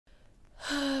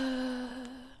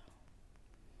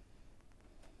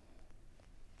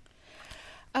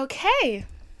Okay.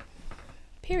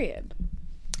 Period.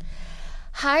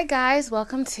 Hi guys,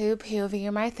 welcome to POV,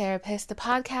 You're My Therapist, the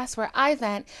podcast where I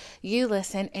vent, you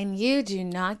listen, and you do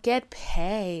not get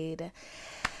paid.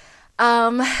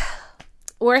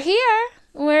 We're here.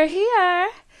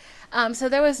 So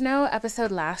there was no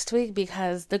episode last week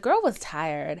because the girl was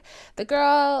tired. The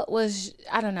girl was,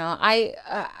 I don't know,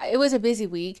 it was a busy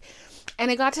week, and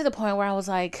it got to the point where I was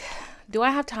like, do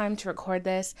I have time to record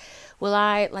this? Will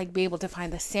I be able to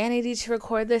find the sanity to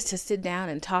record this, to sit down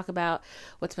and talk about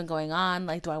what's been going on?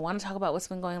 Do I want to talk about what's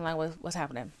been going on? What's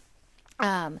happening?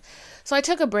 So I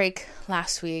took a break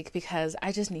last week because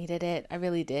I just needed it. I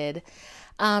really did.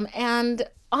 And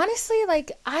honestly, when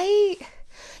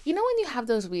you have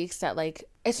those weeks that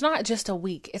it's not just a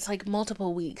week, it's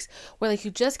multiple weeks where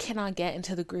you just cannot get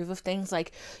into the groove of things.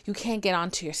 You can't get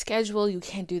onto your schedule. You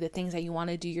can't do the things that you want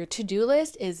to do. Your to-do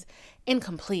list is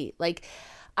incomplete.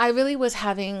 I really was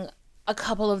having a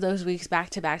couple of those weeks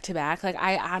back to back to back.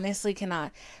 I honestly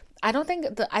cannot. I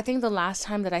think the last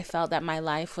time that I felt that my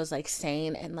life was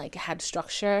sane and had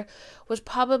structure was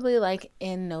probably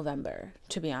in November,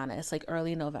 to be honest,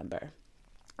 early November.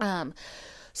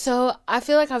 So I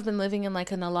feel I've been living in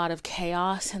a lot of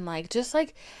chaos and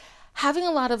having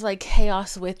a lot of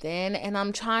chaos within, and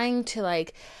I'm trying to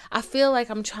I feel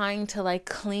I'm trying to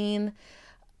clean,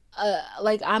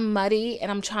 I'm muddy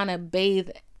and I'm trying to bathe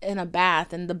in a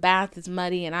bath, and the bath is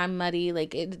muddy and I'm muddy.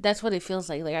 That's what it feels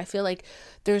like. I feel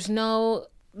there's no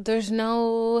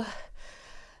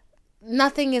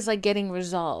nothing is getting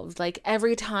resolved.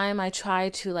 Every time I try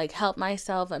to help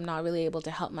myself, I'm not really able to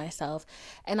help myself,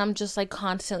 and I'm just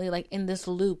constantly in this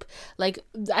loop.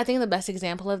 I think the best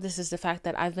example of this is the fact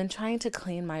that I've been trying to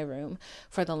clean my room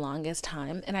for the longest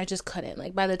time, and I just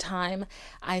couldn't. By the time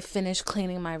I finished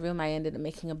cleaning my room, I ended up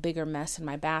making a bigger mess in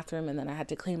my bathroom, and then I had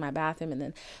to clean my bathroom, and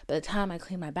then by the time I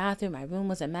cleaned my bathroom, my room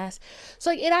was a mess.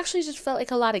 So it actually just felt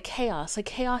a lot of chaos.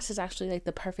 Chaos is actually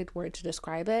the perfect word to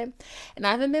describe it. And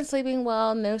I haven't been sleeping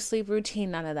well, no sleep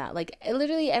routine, none of that.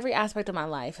 Literally every aspect of my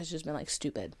life has just been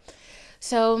stupid.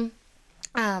 So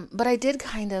but I did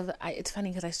it's funny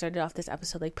because I started off this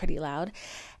episode pretty loud,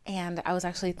 and I was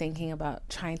actually thinking about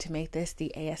trying to make this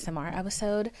the ASMR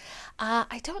episode.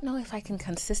 I don't know if I can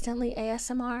consistently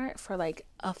ASMR for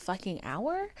a fucking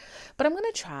hour, but I'm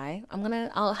gonna try.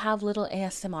 I'll have little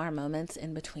ASMR moments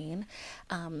in between.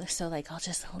 So I'll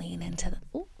just lean into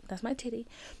that's my titty.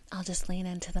 I'll just lean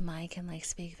into the mic and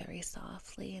speak very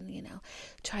softly and,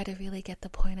 try to really get the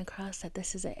point across that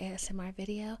this is an ASMR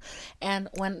video. And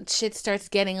when shit starts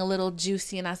getting a little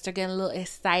juicy and I start getting a little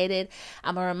excited,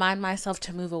 I'm going to remind myself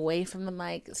to move away from the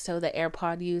mic so that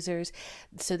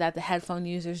the headphone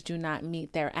users do not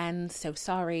meet their ends. So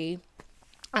sorry.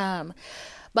 But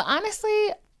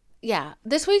honestly, yeah,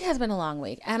 this week has been a long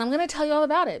week, and I'm going to tell you all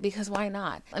about it because why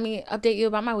not? Let me update you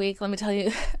about my week. Let me tell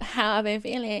you how I've been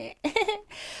feeling.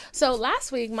 So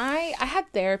last week, I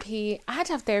had therapy. I had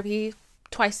to have therapy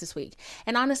twice this week.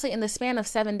 And honestly, in the span of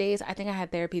 7 days, I think I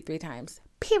had therapy 3 times.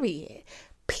 Period.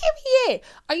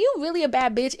 Are you really a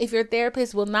bad bitch if your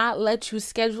therapist will not let you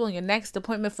schedule your next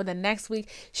appointment for the next week?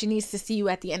 She needs to see you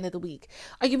at the end of the week.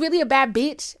 Are you really a bad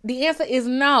bitch? The answer is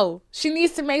no. She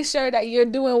needs to make sure that you're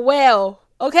doing well.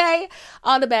 Okay?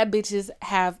 All the bad bitches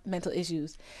have mental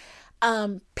issues.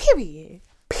 Period.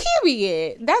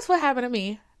 That's what happened to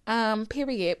me.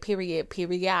 Period.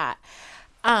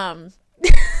 And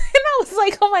I was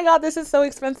like, oh my God, this is so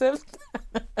expensive.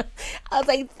 I was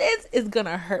like, this is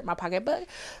gonna hurt my pocketbook.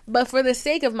 But for the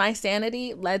sake of my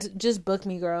sanity, let's just book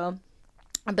me, girl.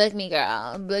 Book me,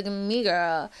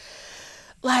 girl.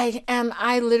 And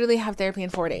I literally have therapy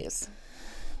in 4 days.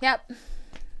 Yep.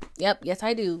 Yes,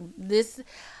 I do. This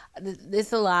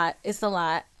a lot. It's a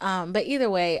lot. But either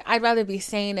way, I'd rather be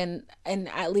sane and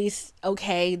at least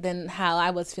okay than how I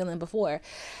was feeling before.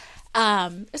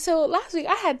 So last week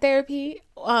I had therapy,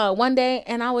 one day,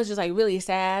 and I was just really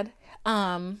sad.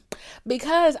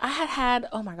 Because I had,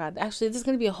 oh my God, actually this is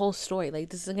going to be a whole story.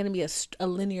 This is going to be a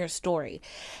linear story,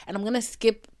 and I'm going to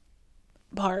skip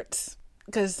parts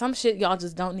because some shit y'all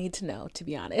just don't need to know, to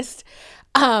be honest.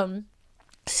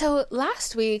 So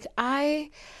last week,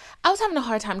 I was having a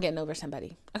hard time getting over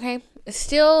somebody, okay?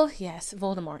 Still, yes,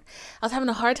 Voldemort. I was having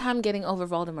a hard time getting over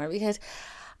Voldemort because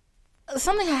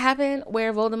something had happened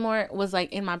where Voldemort was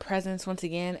in my presence once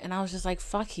again, and I was just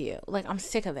fuck you. I'm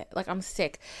sick of it. I'm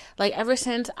sick. Ever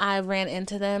since I ran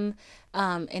into them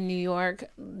in New York,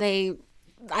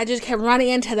 I just kept running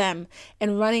into them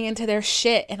and running into their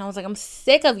shit, and I was I'm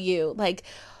sick of you.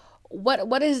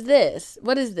 What is this?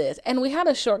 And we had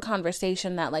a short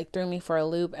conversation that threw me for a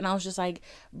loop, and I was just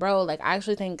bro, I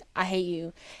actually think I hate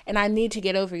you and I need to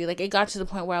get over you. It got to the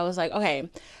point where I was okay,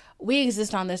 we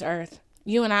exist on this earth.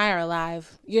 You and I are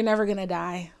alive. You're never going to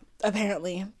die.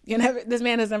 Apparently, this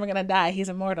man is never going to die. He's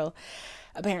immortal.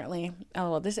 Apparently.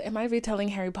 Oh, well, am I retelling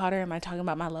Harry Potter? Am I talking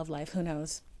about my love life? Who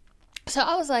knows? So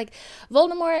I was like,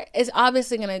 Voldemort is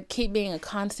obviously going to keep being a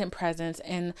constant presence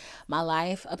in my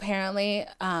life, apparently,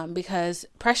 because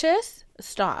Precious,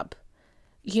 stop.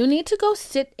 You need to go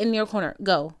sit in your corner.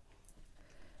 Go.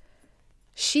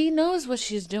 She knows what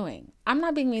she's doing. I'm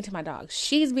not being mean to my dog.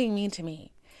 She's being mean to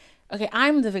me. Okay,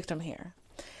 I'm the victim here.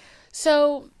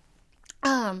 So,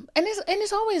 and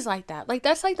it's always like that. Like,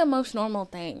 that's like the most normal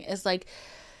thing. Is like,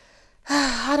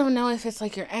 I don't know if it's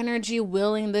like your energy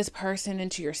willing this person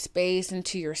into your space,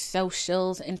 into your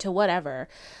socials, into whatever.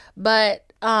 But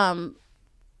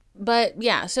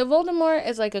yeah, so Voldemort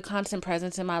is like a constant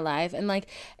presence in my life. And like,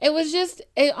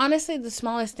 honestly, the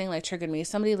smallest thing like triggered me.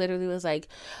 Somebody literally was like,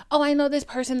 oh, I know this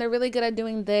person. They're really good at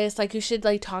doing this. Like, you should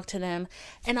like talk to them.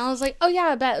 And I was like, oh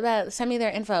yeah, bet. Send me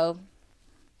their info.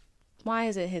 Why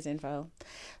is it his info?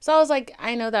 So I was like,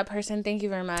 I know that person. Thank you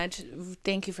very much.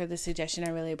 Thank you for the suggestion. I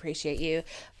really appreciate you.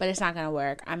 But it's not going to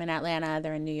work. I'm in Atlanta.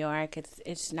 They're in New York.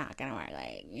 It's not going to work.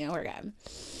 Like, we're good.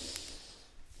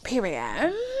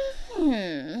 Period.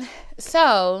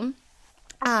 So,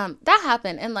 that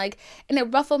happened. And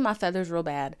it ruffled my feathers real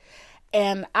bad.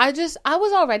 And I was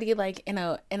already like in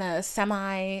a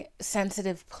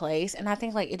semi-sensitive place. And I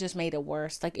think like it just made it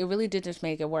worse. Like it really did just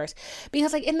make it worse.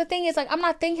 Because and the thing is like, I'm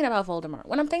not thinking about Voldemort.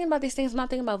 When I'm thinking about these things, I'm not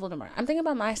thinking about Voldemort. I'm thinking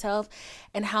about myself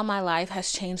and how my life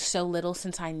has changed so little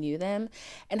since I knew them.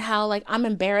 And how like I'm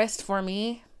embarrassed for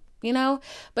me.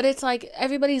 But it's like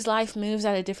everybody's life moves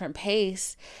at a different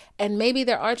pace, and maybe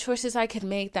there are choices I could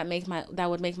make that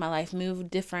would make my life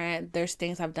move different. There's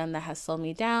things I've done that has slowed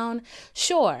me down.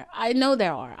 Sure, I know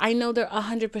there are. I know there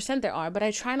 100% there are, but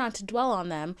I try not to dwell on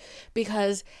them,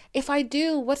 because if I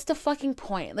do, what's the fucking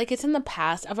point? Like, it's in the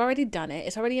past. I've already done it.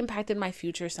 It's already impacted my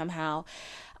future somehow.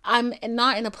 I'm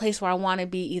not in a place where I want to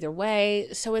be either way.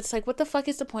 So it's like, what the fuck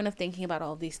is the point of thinking about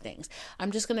all these things? I'm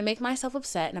just going to make myself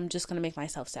upset, and I'm just going to make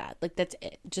myself sad. Like, that's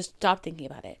it. Just stop thinking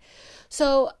about it.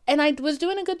 So, and I was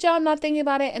doing a good job not thinking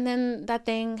about it. And then that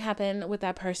thing happened with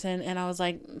that person. And I was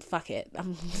like, fuck it.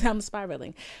 I'm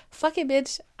spiraling. Fuck it,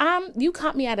 bitch. You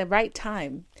caught me at the right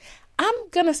time. I'm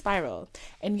going to spiral,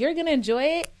 and you're going to enjoy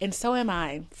it. And so am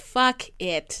I. Fuck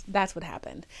it. That's what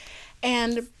happened.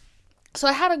 And so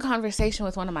I had a conversation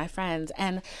with one of my friends,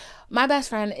 and my best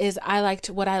friend is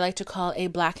what I like to call a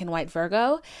black and white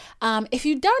Virgo. If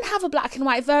you don't have a black and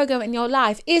white Virgo in your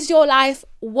life, is your life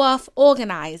worth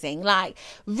organizing? Like,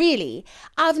 really?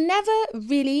 I've never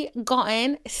really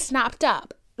gotten snapped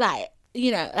up, like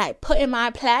put in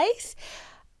my place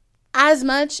as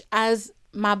much as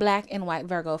my black and white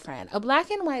Virgo friend. A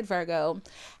black and white Virgo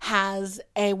has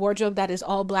a wardrobe that is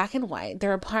all black and white.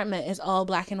 Their apartment is all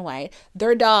black and white.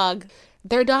 Their dog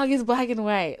is black and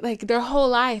white. Like, their whole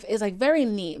life is like very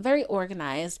neat, very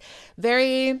organized,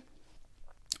 very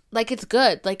like, it's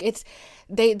good. Like, it's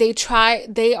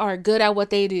they are good at what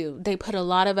they do. They put a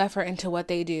lot of effort into what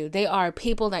they do. They are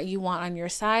people that you want on your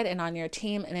side and on your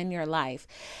team and in your life.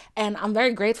 And I'm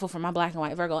very grateful for my black and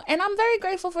white Virgo. And I'm very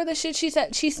grateful for the shit she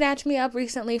snatched me up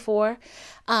recently for.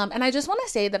 And I just want to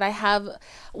say that I have,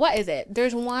 what is it?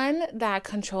 There's one that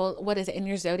controls, what is it, in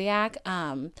your zodiac?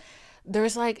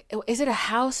 There's like, is it a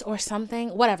house or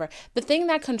something? Whatever. The thing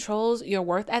that controls your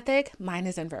worth ethic, mine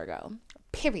is in Virgo.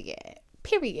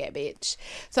 Period, bitch.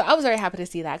 So I was very happy to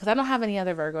see that, because I don't have any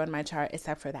other Virgo in my chart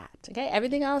except for that. Okay,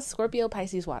 everything else, Scorpio,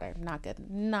 Pisces, water. Not good.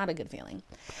 Not a good feeling.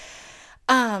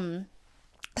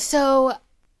 So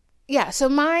yeah, so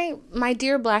my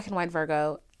dear black and white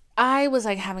Virgo, I was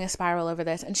like having a spiral over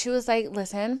this, and she was like,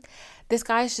 listen, this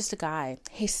guy is just a guy.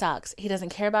 He sucks. He doesn't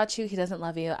care about you. He doesn't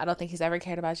love you. I don't think he's ever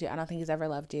cared about you. I don't think he's ever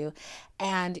loved you.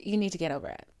 And you need to get over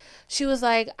it. She was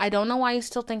like, I don't know why you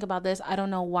still think about this. I don't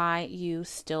know why you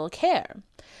still care.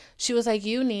 She was like,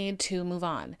 you need to move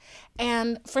on.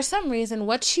 And for some reason,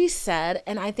 what she said,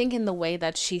 and I think in the way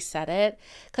that she said it,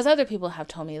 because other people have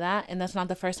told me that, and that's not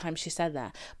the first time she said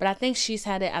that, but I think she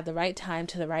said it at the right time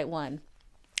to the right one.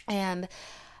 And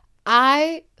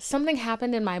something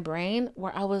happened in my brain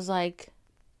where I was like,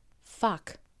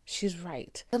 fuck, she's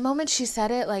right. The moment she said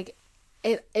it, like,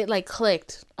 it like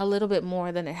clicked a little bit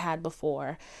more than it had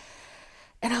before.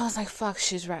 And I was like, fuck,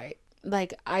 she's right.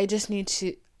 Like, I just need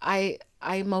to,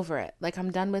 I'm over it. Like,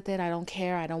 I'm done with it. I don't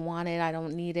care. I don't want it. I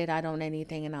don't need it. I don't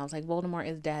anything. And I was like, Voldemort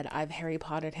is dead. I've Harry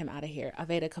Pottered him out of here.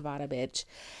 Aveda Kedavra, bitch.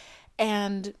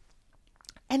 And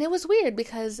it was weird,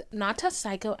 because not to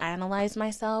psychoanalyze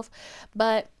myself,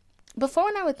 but before,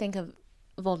 when I would think of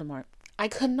Voldemort, I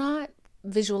could not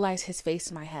visualize his face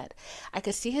in my head. I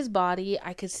could see his body.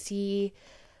 I could see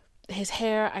his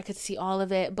hair, I could see all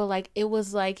of it, but like it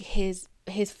was like his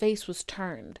face was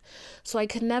turned. So I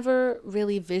could never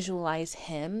really visualize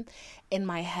him in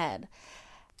my head.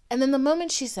 And then the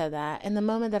moment she said that, and the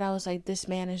moment that I was like, this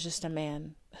man is just a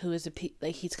man who is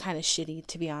like, he's kind of shitty,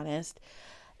 to be honest.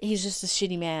 He's just a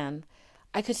shitty man.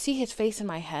 I could see his face in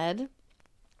my head.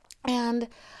 And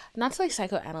not to like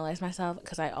psychoanalyze myself,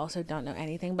 because I also don't know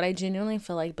anything, but I genuinely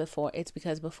feel like before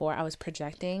I was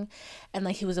projecting, and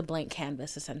like he was a blank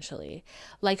canvas essentially.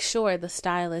 Like, sure, the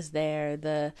style is there,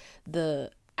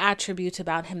 the attributes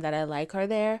about him that I like are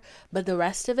there, but the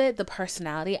rest of it, the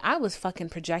personality, I was fucking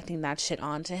projecting that shit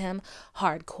onto him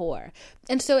hardcore.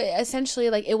 And so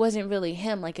essentially, like, it wasn't really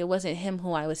him. Like, it wasn't him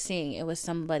who I was seeing. It was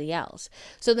somebody else.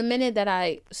 So the minute that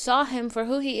I saw him for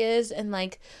who he is and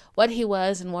like what he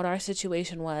was and what our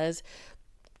situation was,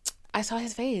 I saw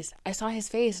his face.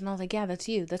 And I was like, yeah, that's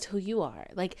you. That's who you are.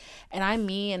 Like, and I'm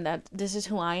me, and that this is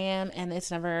who I am, and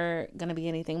it's never going to be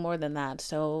anything more than that.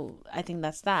 So I think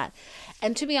that's that.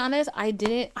 And to be honest, I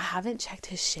haven't checked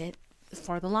his shit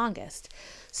for the longest.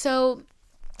 So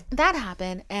that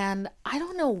happened, and I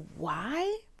don't know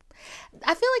why.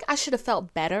 I feel like I should have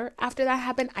felt better after that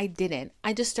happened. I didn't.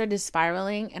 I just started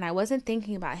spiraling, and I wasn't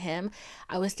thinking about him.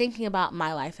 I was thinking about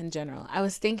my life in general. I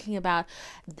was thinking about,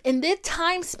 in the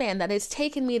time span that it's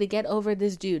taken me to get over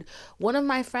this dude, one of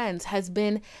my friends has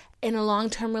been in a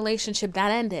long-term relationship that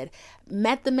ended,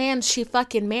 met the man she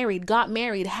fucking married, got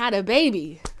married, had a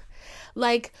baby.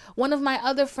 Like, one of my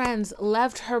other friends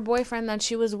left her boyfriend that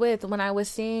she was with when I was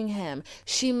seeing him.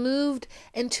 She moved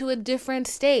into a different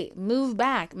state, moved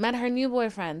back, met her new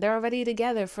boyfriend. They're already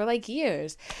together for like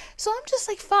years. So I'm just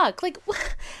like, fuck, like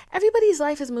everybody's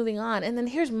life is moving on. And then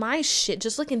here's my shit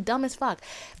just looking dumb as fuck.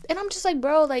 And I'm just like,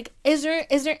 bro, like, is there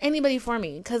anybody for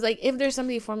me? Because like, if there's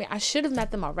somebody for me, I should have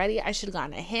met them already. I should have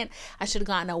gotten a hint. I should have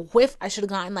gotten a whiff. I should have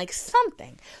gotten like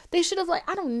something. They should have, like,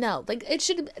 I don't know, like it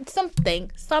should have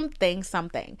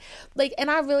something. Like, and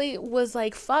I really was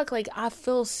like, fuck, like I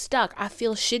feel stuck. I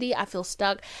feel shitty. I feel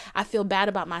stuck. I feel bad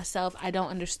about myself. I don't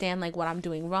understand like what I'm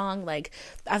doing wrong. Like,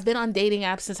 I've been on dating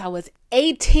apps since I was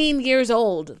 18 years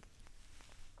old.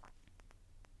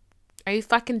 Are you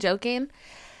fucking joking?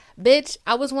 Bitch,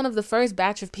 I was one of the first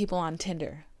batch of people on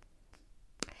Tinder.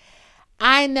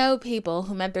 I know people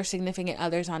who met their significant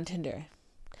others on Tinder.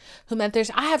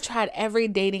 I have tried every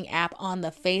dating app on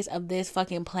the face of this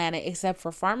fucking planet except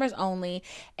for Farmers Only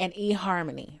and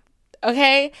eHarmony.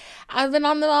 Okay? I've been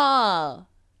on them all.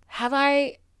 Have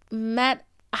I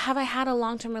had a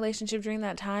long-term relationship during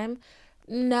that time?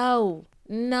 No.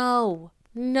 That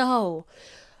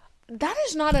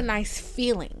is not a nice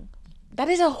feeling. That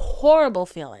is a horrible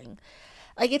feeling.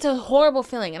 Like, it's a horrible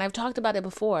feeling, and I've talked about it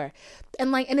before.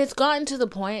 And like, and it's gotten to the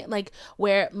point like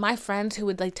where my friends who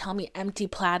would like tell me empty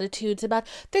platitudes about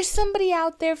there's somebody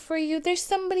out there for you, they're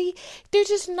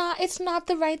just not, it's not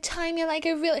the right time. You're like,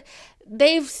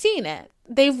 they've seen it.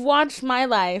 They've watched my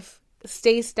life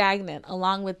stay stagnant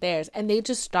along with theirs, and they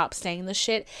just stopped saying the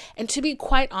shit. And to be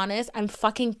quite honest, I'm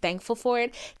fucking thankful for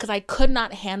it, because I could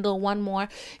not handle one more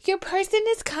your person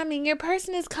is coming.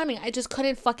 I just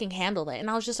couldn't fucking handle it.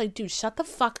 And I was just like, dude, shut the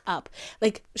fuck up.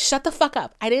 Like, shut the fuck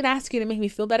up. I didn't ask you to make me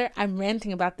feel better. I'm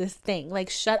ranting about this thing.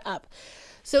 Like, shut up.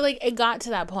 So like, it got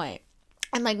to that point,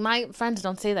 and like, my friends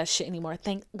don't say that shit anymore,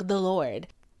 thank the Lord.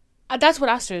 That's what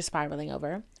I started spiraling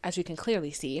over, as you can clearly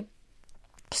see.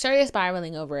 Started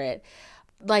spiraling over it,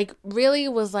 like really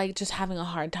was like just having a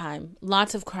hard time,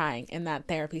 lots of crying in that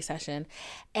therapy session.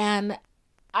 And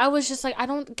I was just like, I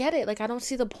don't get it, like I don't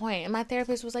see the point. And my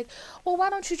therapist was like, well, why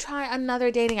don't you try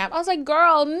another dating app? I was like,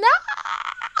 girl,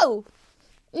 no.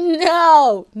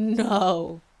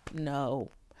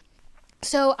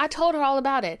 So I told her all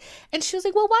about it, and she was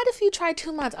like, well, why if you try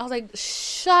 2 months? I was like,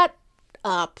 shut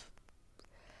up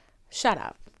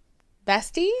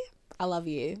bestie, I love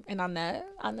you, and I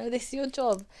know this is your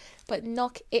job, but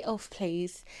knock it off,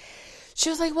 please. She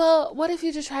was like, well, what if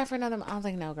you just try for another month? I was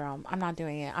like, no, girl, I'm not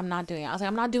doing it. I was like,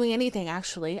 I'm not doing anything,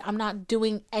 actually. I'm not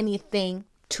doing anything,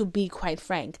 to be quite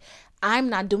frank. I'm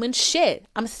not doing shit.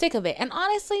 I'm sick of it. And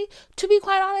honestly, to be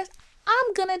quite honest,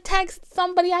 I'm gonna text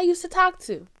somebody I used to talk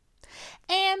to.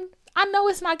 And I know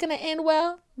it's not gonna end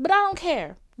well, but I don't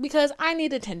care. Because I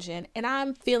need attention, and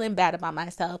I'm feeling bad about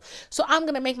myself. So I'm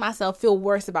going to make myself feel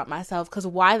worse about myself, because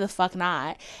why the fuck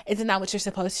not? Isn't that what you're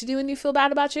supposed to do when you feel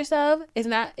bad about yourself? Isn't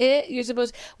that it? You're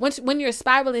supposed, when you're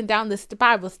spiraling down the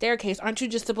spiral staircase, aren't you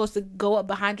just supposed to go up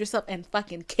behind yourself and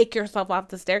fucking kick yourself off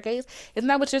the staircase? Isn't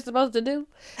that what you're supposed to do?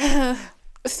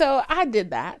 So I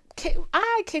did that.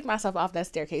 I kicked myself off that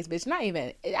staircase, bitch. I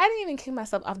didn't even kick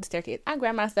myself off the staircase. I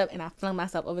grabbed myself and I flung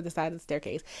myself over the side of the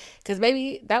staircase. Because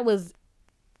baby, that was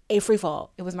a free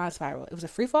fall. It was not a spiral. It was a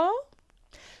free fall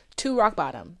to rock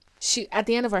bottom. She, at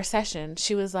the end of our session,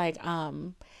 she was like,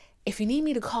 if you need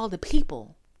me to call the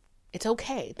people, it's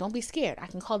okay. Don't be scared. I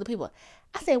can call the people.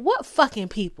 I said, what fucking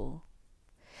people?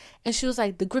 And she was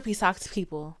like, the grippy socks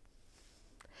people.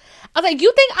 I was like,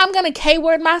 you think I'm going to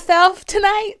K-word myself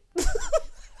tonight? I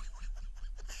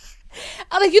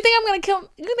was like, you think I'm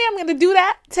going to do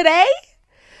that today?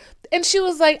 And she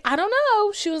was like, I don't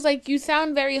know. She was like, you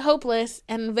sound very hopeless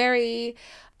and very,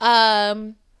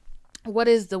 what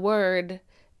is the word?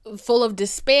 Full of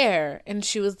despair. And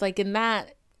she was like, and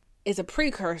that is a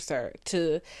precursor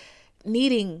to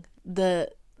needing the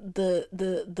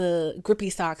grippy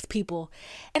socks people.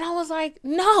 And I was like,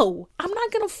 no, I'm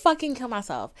not gonna fucking kill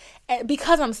myself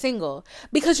because I'm single.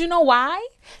 Because you know why?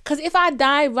 Because if I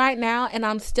die right now and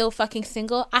I'm still fucking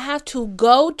single, I have to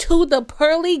go to the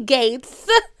pearly gates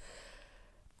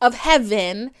of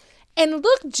heaven and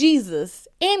look Jesus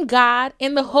and God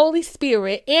and the Holy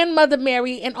Spirit and Mother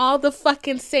Mary and all the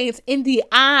fucking saints in the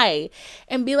eye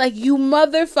and be like, you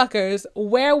motherfuckers,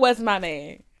 where was my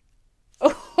man?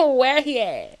 Where he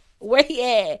at? Where he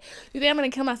at? You think I'm going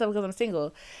to kill myself because I'm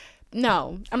single?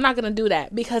 No, I'm not going to do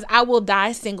that because I will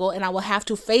die single and I will have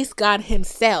to face God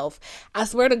himself. I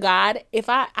swear to God, if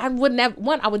I would never,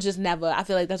 I would just never. I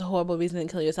feel like that's a horrible reason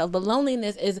to kill yourself. But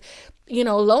loneliness is,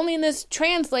 loneliness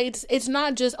translates. It's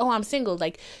not just, oh, I'm single.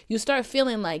 Like you start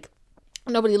feeling like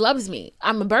nobody loves me.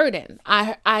 I'm a burden.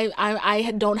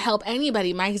 I don't help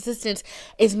anybody. My existence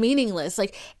is meaningless.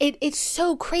 Like it's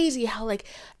so crazy how like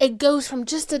it goes from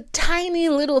just a tiny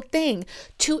little thing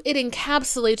to it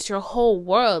encapsulates your whole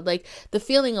world. Like the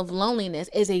feeling of loneliness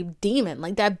is a demon.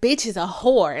 Like that bitch is a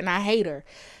whore and I hate her.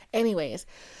 Anyways.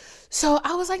 So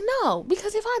I was like, no,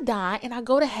 because if I die and I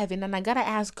go to heaven and I gotta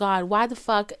ask God, why the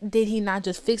fuck did he not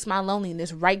just fix my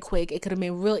loneliness right quick? It could have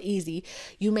been real easy.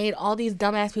 You made all these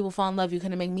dumbass people fall in love. You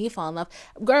couldn't make me fall in love.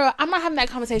 Girl, I'm not having that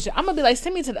conversation. I'm gonna be like,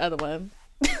 send me to the other one.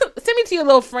 Send me to your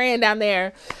little friend down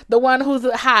there. The one who's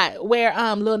hot, where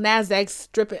Lil Nas X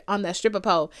stripping on that stripper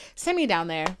pole. Send me down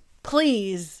there.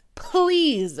 Please.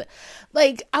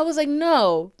 Like, I was like,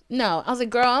 no. I was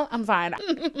like, girl, I'm fine.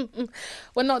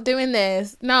 We're not doing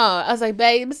this. No. I was like,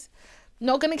 babes,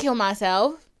 not gonna kill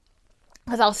myself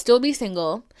because I'll still be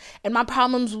single and my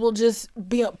problems will just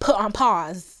be put on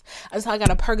pause until I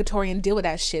got a purgatory and deal with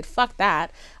that shit. Fuck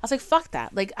that. I was like, fuck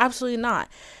that. Like, absolutely not.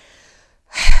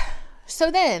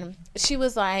 So then she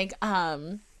was like,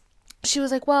 well,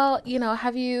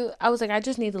 I was like, I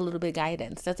just need a little bit of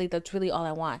guidance. That's really all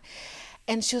I want.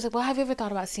 And she was like, well, have you ever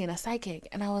thought about seeing a psychic?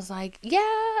 And I was like, yeah,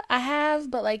 I have.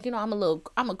 But like, I'm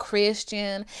a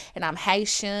Christian and I'm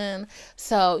Haitian.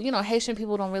 So, Haitian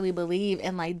people don't really believe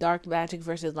in like dark magic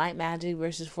versus light magic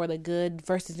versus for the good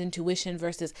versus intuition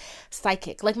versus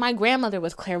psychic. Like my grandmother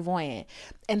was clairvoyant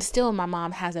and still my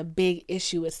mom has a big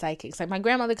issue with psychics. Like my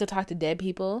grandmother could talk to dead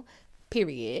people,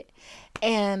 period.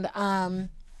 And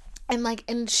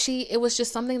it was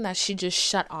just something that she just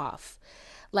shut off.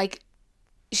 Like,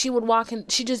 she would walk in,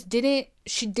 she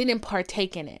didn't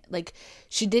partake in it. Like,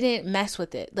 she didn't mess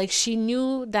with it. Like, she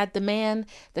knew that the man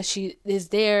that she is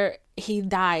there, he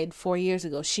died 4 years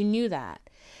ago. She knew that.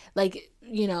 Like,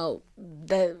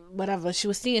 that whatever. She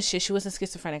was seeing shit. She wasn't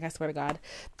schizophrenic, I swear to God.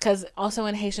 Because also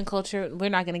in Haitian culture, we're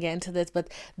not going to get into this, but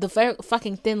the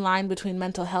fucking thin line between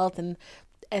mental health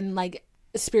and like,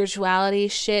 spirituality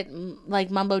shit,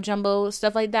 like mumbo jumbo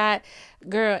stuff like that,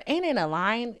 girl, ain't in a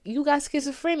line. You got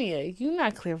schizophrenia. You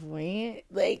not clairvoyant.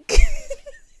 Like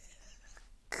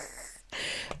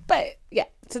but yeah,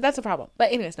 so that's a problem.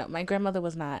 But anyways, no, my grandmother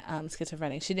was not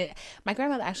schizophrenic. My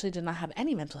grandmother actually did not have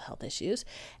any mental health issues,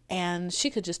 and she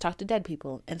could just talk to dead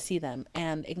people and see them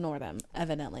and ignore them,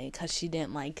 evidently, because she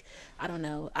didn't like, I don't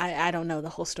know the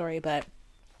whole story, but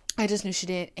I just knew she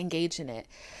didn't engage in it.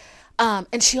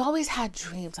 And she always had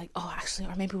dreams, like, oh, actually,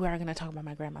 or maybe we are going to talk about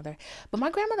my grandmother, but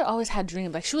my grandmother always had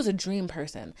dreams. Like, she was a dream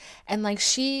person, and like,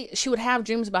 she would have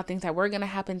dreams about things that were going to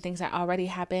happen, things that already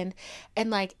happened. And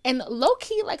like, and low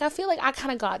key, like, I feel like I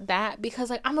kind of got that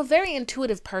because like, I'm a very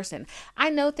intuitive person.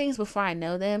 I know things before I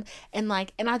know them. And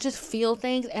like, and I just feel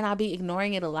things and I'll be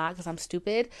ignoring it a lot because I'm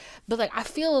stupid, but like, I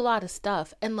feel a lot of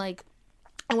stuff. And like,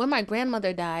 and when my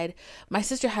grandmother died, my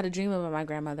sister had a dream about my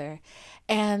grandmother,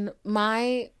 and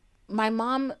my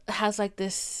mom has like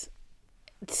this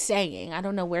saying, I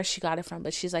don't know where she got it from,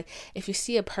 but she's like, if you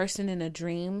see a person in a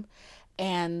dream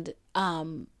and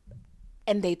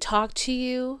they talk to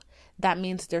you, that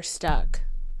means they're stuck.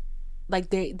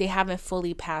 Like they haven't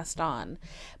fully passed on.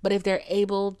 But if they're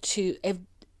able to,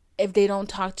 if they don't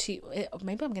talk to you,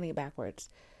 maybe I'm getting it backwards.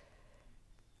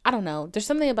 I don't know. There's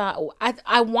something about,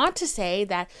 I want to say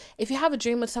that if you have a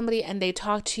dream with somebody and they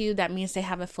talk to you, that means they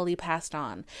haven't fully passed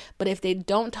on. But if they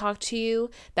don't talk to you,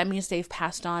 that means they've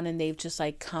passed on and they've just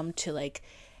like come to like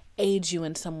aid you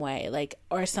in some way, like,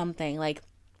 or something like.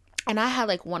 And I had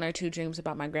like 1 or 2 dreams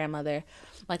about my grandmother,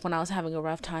 like when I was having a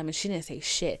rough time, and she didn't say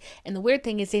shit. And the weird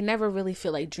thing is they never really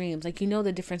feel like dreams. Like, you know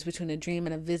the difference between a dream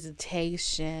and a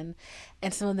visitation,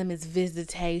 and some of them is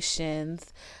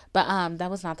visitations. But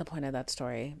that was not the point of that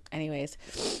story. Anyways,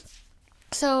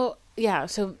 so yeah,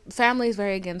 so family is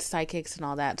very against psychics and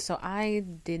all that. So I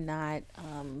did not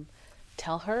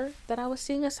tell her that I was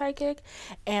seeing a psychic,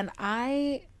 and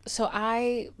I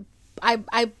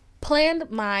planned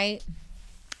my.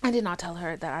 I did not tell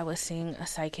her that I was seeing a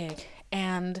psychic,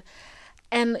 and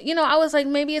you know, I was like,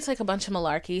 maybe it's like a bunch of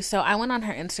malarkey. So I went on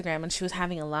her Instagram and she was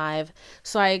having a live.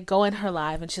 So I go in her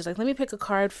live and she's like, let me pick a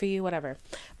card for you, whatever.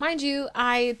 Mind you,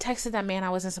 I texted that man I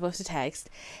wasn't supposed to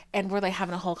text, and we're like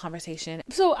having a whole conversation.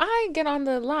 So I get on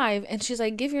the live and she's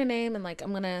like, give your name and like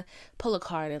I'm gonna pull a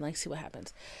card and like see what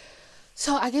happens.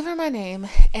 So I give her my name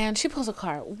and she pulls a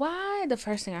card. Why? The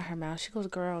first thing out her mouth, she goes,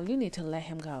 girl, you need to let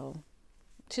him go.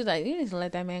 She's like, you need to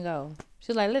let that man go.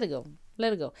 She's like, let it go.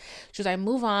 Let it go. She's like,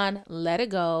 move on. Let it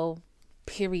go.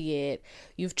 Period.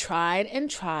 You've tried and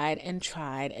tried and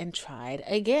tried and tried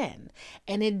again.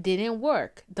 And it didn't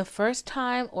work. The first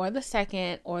time or the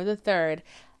second or the third,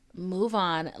 move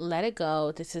on. Let it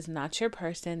go. This is not your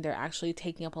person. They're actually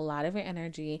taking up a lot of your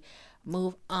energy.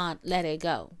 Move on. Let it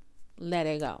go. Let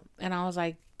it go. And I was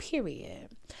like, period.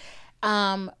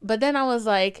 But then I was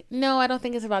like, no, I don't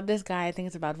think it's about this guy. I think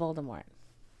it's about Voldemort.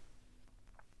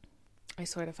 I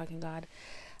swear to fucking God.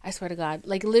 I swear to God.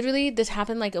 Like, literally, this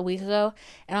happened like a week ago.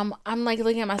 And I'm like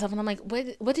looking at myself and I'm like,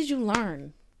 what did you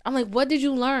learn? I'm like, what did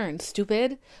you learn,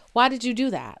 stupid? Why did you do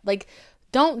that? Like,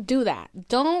 don't do that.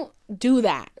 Don't do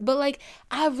that. But like,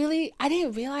 I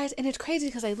didn't realize. And it's crazy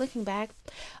because like looking back.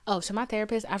 Oh, so my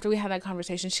therapist, after we had that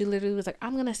conversation, she literally was like,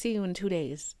 I'm going to see you in 2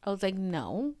 days. I was like,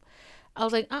 no. I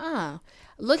was like,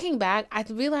 Looking back, I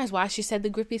realized why she said the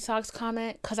grippy socks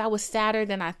comment, because I was sadder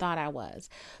than I thought I was.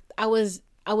 I was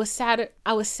sad.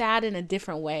 I was sad in a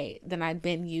different way than I'd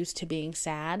been used to being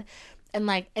sad. And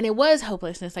it was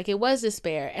hopelessness. Like, it was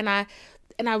despair. And I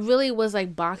really was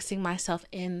like boxing myself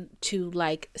into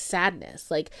like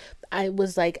sadness. Like, I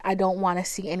was like, I don't want to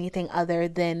see anything other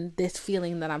than this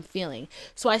feeling that I'm feeling.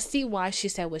 So I see why she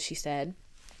said what she said.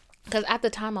 Because at the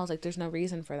time I was like, there's no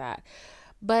reason for that.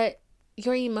 But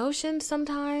your emotions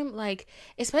sometimes, like,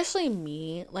 especially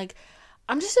me, like,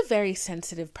 I'm just a very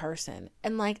sensitive person.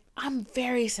 And like, I'm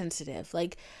very sensitive.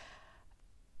 Like,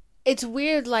 it's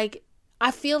weird. Like,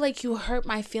 I feel like you hurt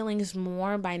my feelings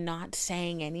more by not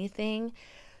saying anything.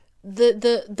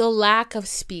 The lack of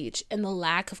speech and the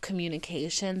lack of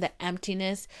communication, the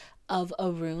emptiness of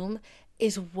a room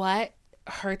is what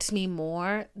hurts me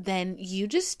more than you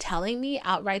just telling me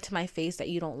outright to my face that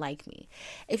you don't like me.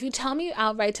 If you tell me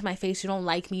outright to my face you don't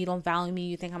like me, you don't value me,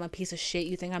 you think I'm a piece of shit,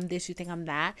 you think I'm this, you think I'm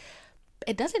that,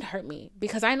 it doesn't hurt me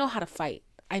because I know how to fight.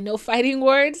 I know fighting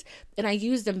words and I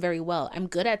use them very well. I'm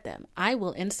good at them. I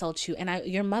will insult you and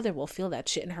your mother will feel that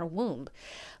shit in her womb.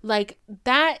 Like,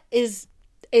 that is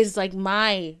like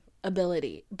my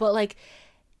ability. But like,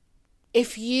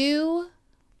 if you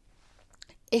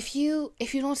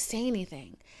don't say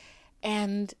anything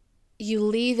and you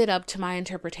leave it up to my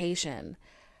interpretation,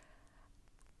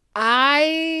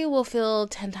 I will feel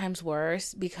 10 times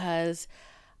worse because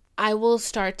I will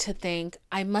start to think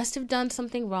I must have done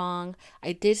something wrong.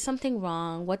 I did something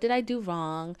wrong. What did I do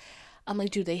wrong? I'm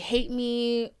like, do they hate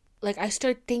me? Like, I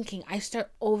start thinking, I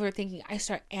start overthinking, I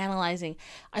start analyzing,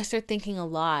 I start thinking a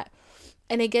lot.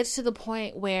 And it gets to the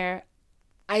point where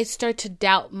I start to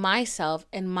doubt myself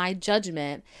and my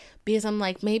judgment because I'm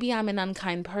like, maybe I'm an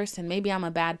unkind person. Maybe I'm a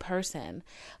bad person.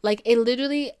 Like, it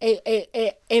literally,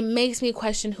 it makes me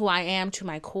question who I am to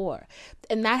my core.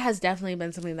 And that has definitely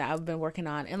been something that I've been working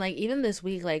on. And like, even this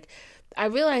week, like, I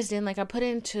realized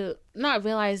not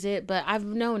realized it, but I've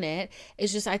known it.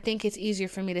 It's just, I think it's easier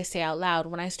for me to say out loud.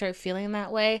 When I start feeling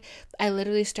that way, I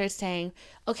literally start saying,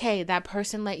 okay, that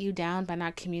person let you down by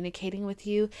not communicating with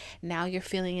you. Now you're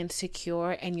feeling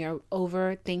insecure and you're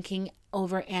overthinking,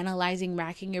 overanalyzing,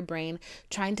 racking your brain,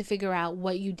 trying to figure out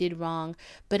what you did wrong.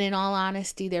 But in all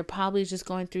honesty, they're probably just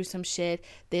going through some shit.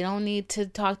 They don't need to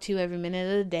talk to you every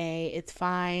minute of the day. It's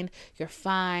fine. You're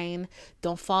fine.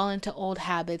 Don't fall into old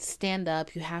habits. Stand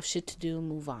up. You have shit to do.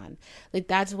 Move on. Like,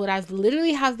 that's what I've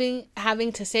literally having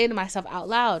to say to myself out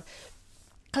loud.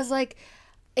 Cause like,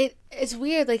 it's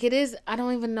weird. Like, it is, I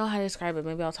don't even know how to describe it.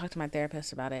 Maybe I'll talk to my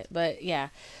therapist about it. But yeah.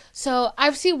 So I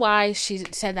see why she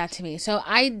said that to me. So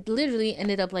I literally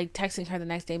ended up like texting her the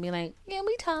next day, being like, "Yeah,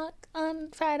 we talk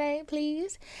on Friday,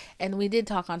 please." And we did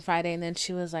talk on Friday, and then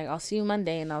she was like, "I'll see you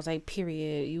Monday." And I was like,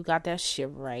 "Period. You got that shit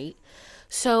right."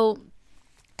 So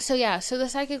yeah, so the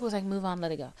psychic was like, "Move on,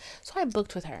 let it go." So I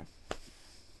booked with her.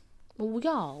 Well,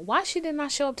 y'all, why she did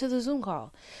not show up to the Zoom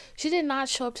call? She did not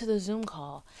show up to the Zoom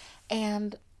call.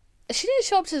 And she didn't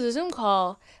show up to the Zoom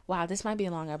call. Wow, this might be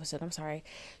a long episode. I'm sorry.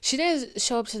 She didn't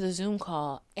show up to the Zoom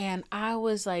call. And I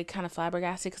was like kind of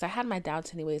flabbergasted because I had my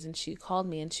doubts anyways. And she called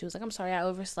me and she was like, "I'm sorry, I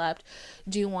overslept.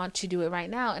 Do you want to do it right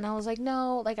now?" And I was like,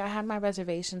 "No, like I had my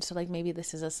reservation. So like maybe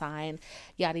this is a sign,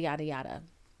 yada, yada, yada."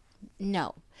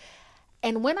 No.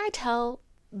 And when I tell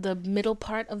the middle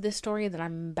part of this story that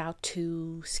I'm about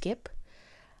to skip,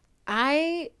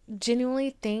 I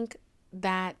genuinely think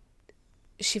that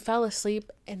she fell asleep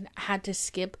and had to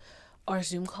skip our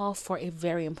Zoom call for a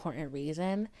very important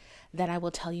reason that I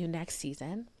will tell you next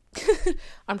season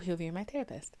on POV My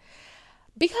Therapist.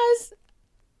 Because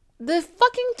the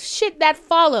fucking shit that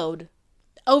followed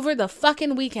over the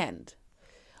fucking weekend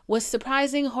was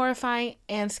surprising, horrifying,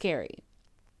 and scary.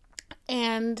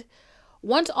 And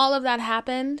once all of that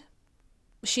happened,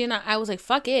 she and I was like,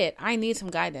 fuck it, I need some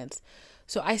guidance.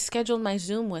 So I scheduled my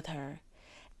Zoom with her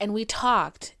and we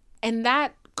talked, and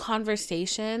that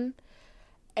conversation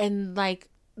and like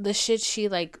the shit she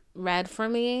like read for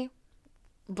me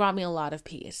brought me a lot of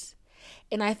peace.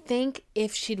 And I think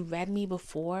if she'd read me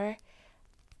before,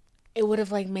 it would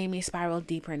have like made me spiral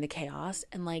deeper into chaos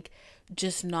and like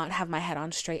just not have my head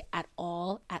on straight at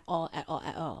all.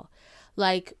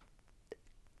 Like,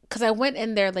 because I went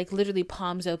in there like literally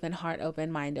palms open, heart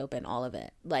open, mind open, all of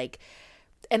it. Like,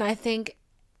 and I think,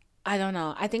 I don't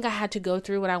know, I think I had to go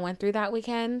through what I went through that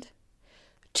weekend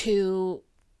to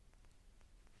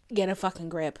get a fucking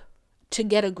grip. To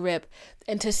get a grip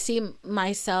and to see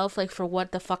myself like for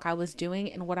what the fuck I was doing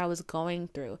and what I was going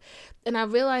through. And I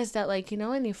realized that, like, you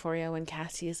know, in Euphoria when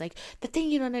Cassie is like, "The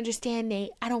thing you don't understand,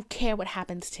 Nate, I don't care what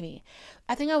happens to me."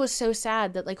 I think I was so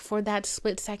sad that like for that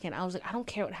split second I was like, I don't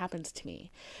care what happens to me.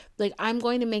 Like, I'm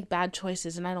going to make bad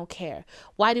choices and I don't care.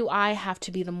 Why do I have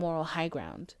to be the moral high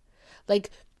ground?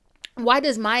 Like, why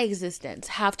does my existence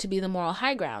have to be the moral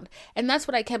high ground? And that's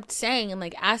what I kept saying and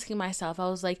like asking myself. I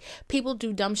was like, people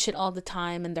do dumb shit all the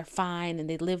time and they're fine and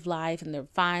they live life and they're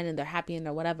fine and they're happy and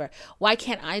they're whatever. Why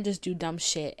can't I just do dumb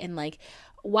shit? And like,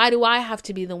 why do I have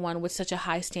to be the one with such a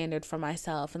high standard for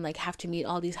myself and like have to meet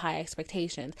all these high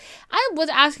expectations? I was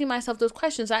asking myself those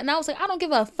questions and I was like, I don't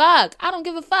give a fuck. I don't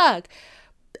give a fuck.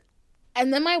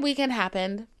 And then my weekend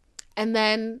happened, and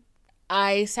then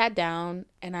I sat down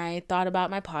and I thought about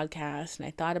my podcast and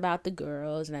I thought about the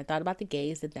girls and I thought about the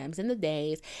gays, the thems, and the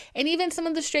days, and even some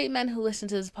of the straight men who listen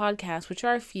to this podcast, which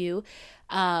are a few,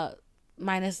 which are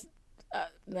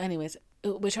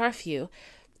a few.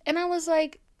 And I was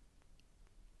like,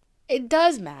 it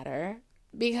does matter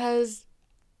because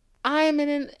I'm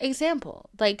an example.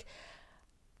 Like,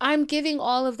 I'm giving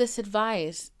all of this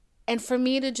advice. And for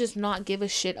me to just not give a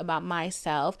shit about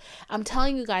myself, I'm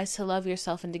telling you guys to love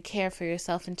yourself and to care for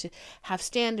yourself and to have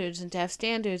standards and to have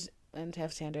standards,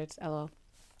 lol.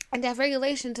 And to have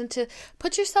regulations and to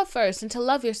put yourself first and to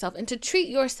love yourself and to treat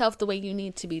yourself the way you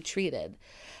need to be treated.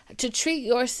 To treat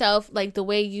yourself like the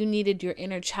way you needed your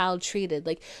inner child treated.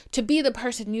 Like, to be the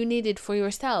person you needed for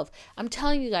yourself. I'm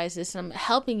telling you guys this and I'm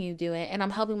helping you do it and I'm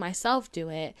helping myself do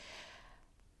it.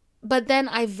 But then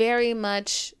I very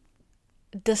much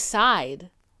decide,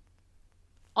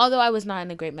 although I was not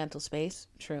in a great mental space,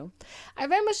 true, I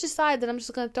very much decide that I'm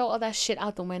just gonna throw all that shit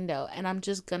out the window and I'm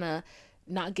just gonna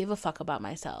not give a fuck about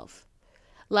myself.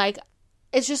 Like,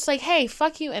 it's just like, hey,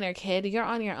 fuck you, inner kid, you're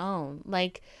on your own.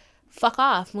 Like, fuck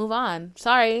off, move on.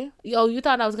 Sorry, yo, you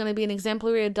thought I was gonna be an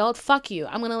exemplary adult? Fuck you,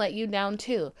 I'm gonna let you down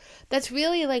too. That's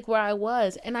really like where I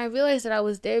was, and I realized that I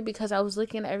was there because I was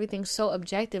looking at everything so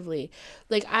objectively.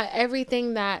 Like,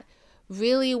 everything that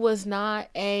really was not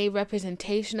a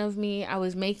representation of me, I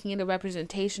was making it a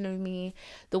representation of me.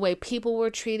 The way people were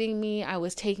treating me, I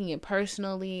was taking it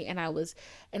personally, and I was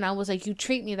like, you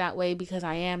treat me that way because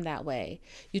I am that way.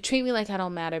 You treat me like I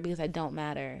don't matter because I don't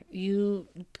matter. You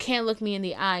can't look me in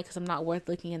the eye because I'm not worth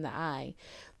looking in the eye.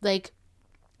 Like,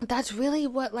 that's really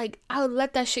what, like, I would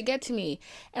let that shit get to me.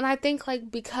 And I think,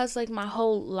 like, because, like, my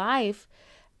whole life,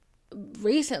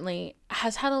 recently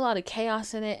has had a lot of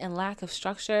chaos in it and lack of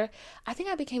structure, I think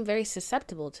I became very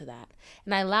susceptible to that.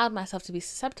 And I allowed myself to be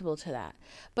susceptible to that.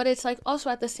 But it's like also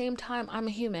at the same time, I'm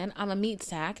a human, I'm a meat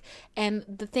sack. And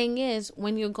the thing is,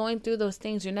 when you're going through those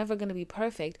things, you're never going to be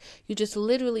perfect. You just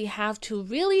literally have to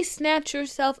really snatch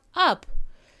yourself up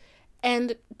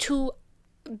and to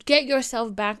get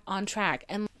yourself back on track.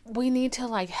 And we need to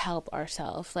like help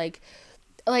ourselves. Like,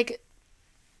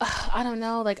 I don't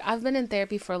know, like I've been in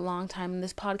therapy for a long time and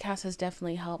this podcast has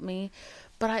definitely helped me,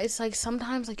 but it's like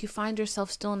sometimes like you find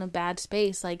yourself still in a bad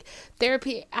space. Like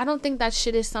therapy, I don't think that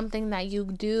shit is something that you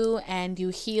do and you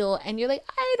heal and you're like,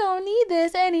 I don't need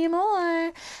this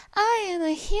anymore. I am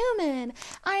a human.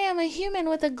 I am a human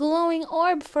with a glowing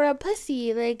orb for a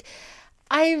pussy. Like,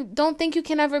 I don't think you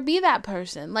can ever be that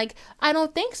person. Like, I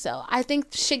don't think so. I think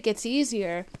shit gets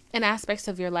easier and aspects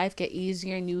of your life get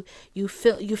easier and you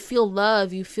feel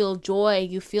love, you feel joy,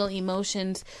 you feel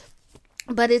emotions.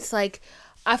 But it's like,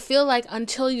 I feel like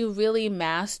until you really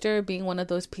master being one of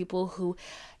those people who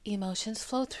emotions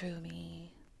flow through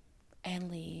me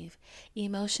and leave.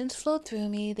 Emotions flow through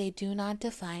me. They do not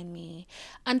define me.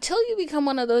 Until you become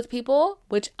one of those people,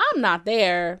 which I'm not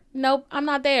there. Nope, I'm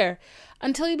not there.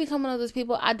 Until you become one of those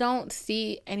people, I don't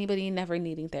see anybody never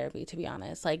needing therapy, to be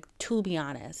honest. Like, to be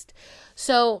honest.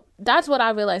 So that's what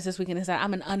I realized this weekend is that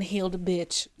I'm an unhealed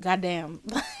bitch. Goddamn.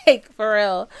 Like, for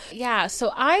real. Yeah,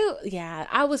 so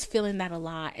I was feeling that a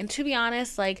lot. And to be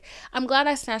honest, like, I'm glad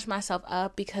I snatched myself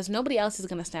up because nobody else is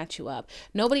going to snatch you up.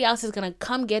 Nobody else is going to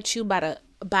come get you by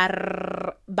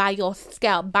your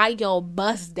scalp, by your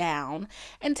bust down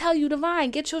and tell you, Divine,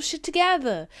 get your shit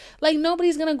together. Like,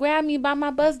 nobody's gonna grab me by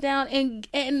my bust down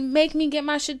and make me get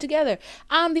my shit together.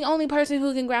 I'm the only person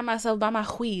who can grab myself by my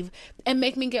weave and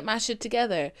make me get my shit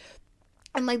together.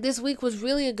 And like this week was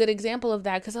really a good example of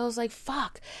that because I was like,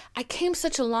 fuck, I came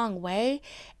such a long way.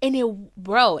 And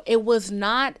it was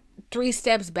not 3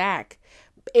 steps back.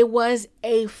 It was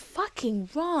a fucking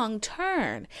wrong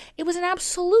turn. It was an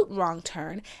absolute wrong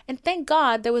turn. And thank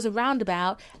God there was a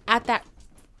roundabout at that.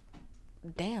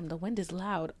 Damn, the wind is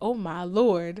loud. Oh my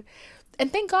Lord.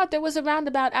 And thank God there was a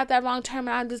roundabout at that wrong turn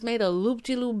and I just made a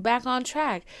loop-de-loop back on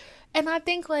track. And I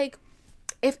think like,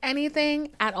 if anything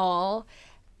at all,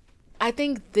 I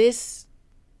think the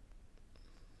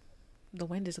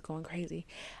wind is going crazy.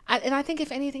 And I think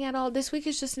if anything at all, this week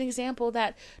is just an example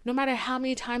that no matter how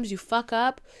many times you fuck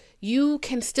up, you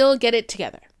can still get it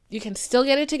together. You can still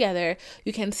get it together.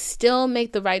 You can still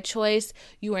make the right choice.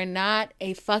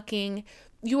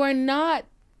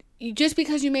 Just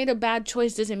because you made a bad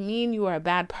choice doesn't mean you are a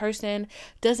bad person.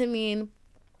 Doesn't mean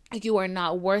you are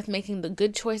not worth making the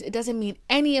good choice. It doesn't mean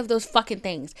any of those fucking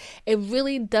things. It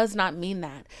really does not mean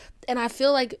that. And I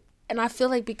feel like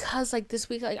because like this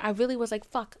week, like I really was like,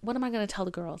 fuck, what am I going to tell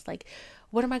the girls? Like,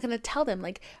 what am I going to tell them?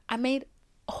 Like, I made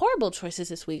horrible choices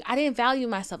this week. I didn't value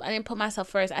myself. I didn't put myself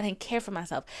first. I didn't care for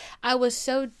myself. I was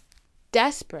so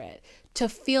desperate to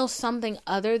feel something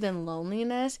other than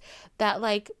loneliness that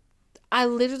like, I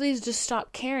literally just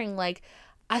stopped caring. Like,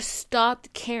 I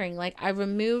stopped caring. Like, I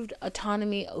removed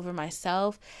autonomy over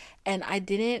myself and I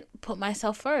didn't put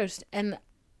myself first. And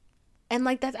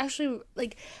like, that's actually,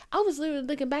 like, I was literally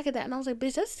looking back at that and I was like,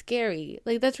 bitch, that's scary.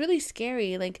 Like, that's really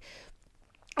scary. Like,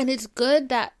 and it's good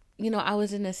that, you know, I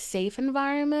was in a safe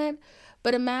environment,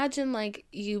 but imagine, like,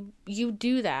 you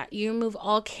do that. You remove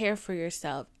all care for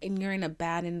yourself and you're in a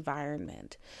bad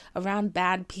environment around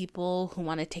bad people who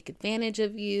want to take advantage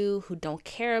of you, who don't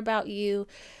care about you,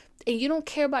 and you don't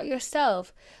care about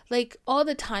yourself. Like, all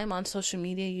the time on social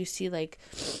media, you see, like,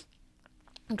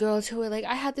 girls who are like,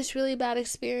 I had this really bad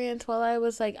experience while I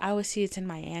was like, I always see it's in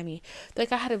Miami.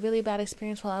 Like, I had a really bad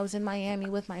experience while I was in Miami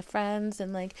with my friends,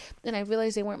 and like, and I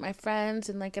realized they weren't my friends,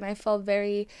 and like, and I felt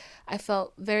very,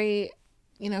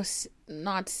 you know,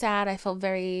 not sad. I felt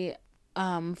very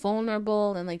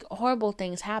vulnerable, and like horrible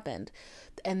things happened,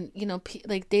 and you know,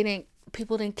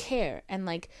 people didn't care, and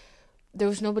like, there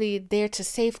was nobody there to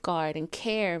safeguard and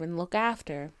care and look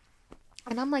after.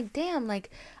 And I'm like, damn,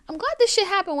 like, I'm glad this shit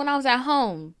happened when I was at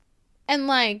home. And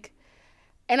like,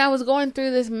 and I was going through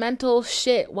this mental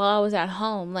shit while I was at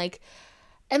home. Like,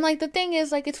 and like, the thing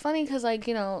is, like, it's funny because, like,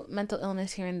 you know, mental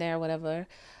illness here and there, whatever.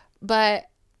 But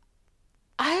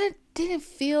I didn't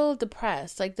feel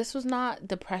depressed. Like, this was not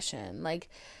depression. Like,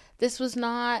 this was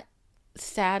not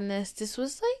sadness. This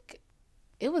was like,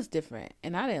 it was different.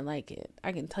 And I didn't like it.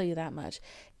 I can tell you that much.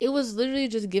 It was literally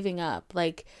just giving up.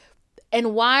 Like,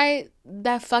 and why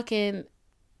that fucking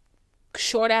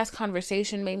short ass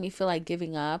conversation made me feel like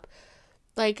giving up.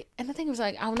 Like, and the thing was,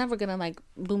 like, I was never gonna like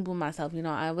boom myself, you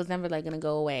know, I was never like gonna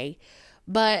go away.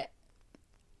 But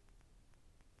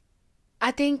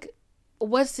I think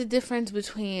what's the difference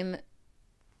between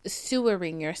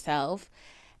sewering yourself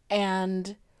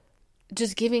and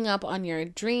just giving up on your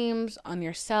dreams, on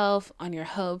yourself, on your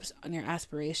hopes, on your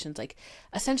aspirations? Like,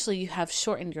 essentially, you have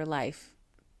shortened your life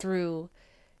through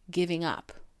giving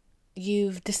up.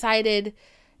 You've decided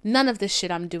none of this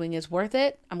shit I'm doing is worth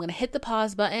it. I'm going to hit the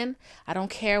pause button. I don't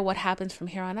care what happens from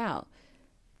here on out.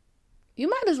 You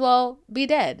might as well be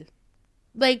dead.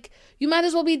 Like, you might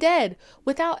as well be dead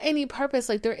without any purpose.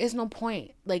 Like, there is no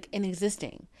point, like, in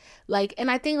existing. Like,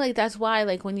 and I think, like, that's why,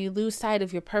 like, when you lose sight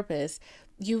of your purpose,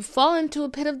 you fall into a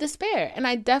pit of despair. And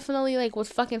I definitely, like, was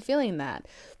fucking feeling that.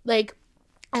 Like,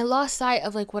 I lost sight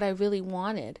of, like, what I really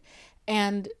wanted.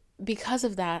 And because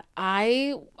of that,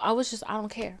 I was just, I don't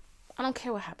care. I don't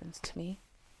care what happens to me.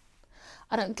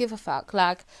 I don't give a fuck.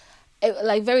 Like,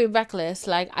 very reckless.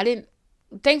 Like, I didn't,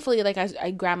 thankfully, like,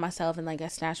 I grabbed myself and, like, I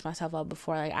snatched myself up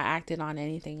before, like, I acted on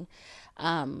anything.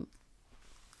 I'm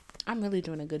really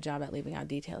doing a good job at leaving out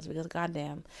details because,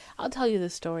 goddamn, I'll tell you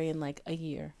this story in, like, a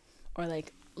year or,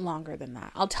 like, longer than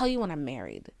that. I'll tell you when I'm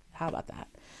married. How about that?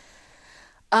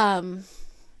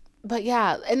 But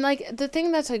yeah, and, like, the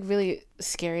thing that's, like, really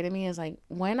scary to me is, like,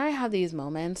 when I have these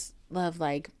moments of,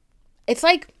 like, it's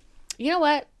like, you know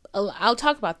what? I'll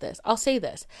talk about this. I'll say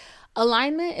this.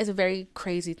 Alignment is a very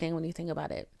crazy thing when you think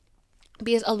about it.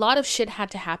 Because a lot of shit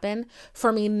had to happen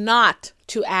for me not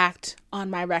to act on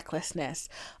my recklessness.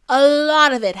 A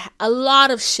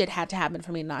lot of shit had to happen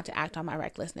for me not to act on my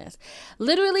recklessness.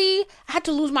 Literally, I had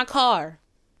to lose my car.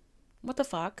 What the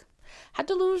fuck? Had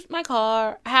to lose my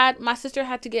car. My sister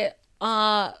had to get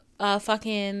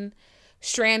fucking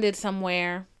stranded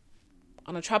somewhere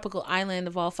on a tropical island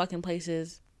of all fucking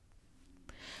places.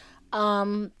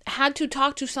 Had to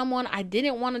talk to someone I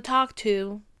didn't want to talk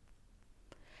to.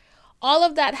 All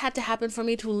of that had to happen for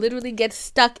me to literally get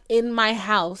stuck in my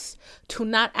house to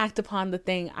not act upon the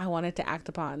thing I wanted to act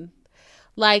upon.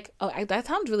 Like, oh, that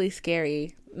sounds really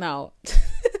scary. No.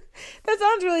 That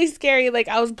sounds really scary. Like,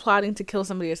 I was plotting to kill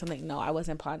somebody or something. No, I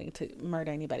wasn't plotting to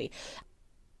murder anybody.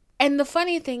 And the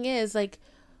funny thing is, like,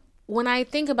 when I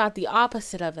think about the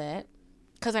opposite of it,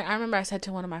 because I remember I said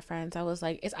to one of my friends, I was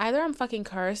like, it's either I'm fucking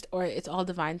cursed or it's all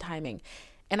divine timing.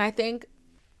 And I think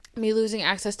me losing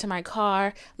access to my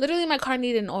car, literally my car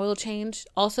needed an oil change.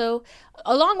 Also,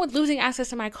 along with losing access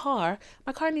to my car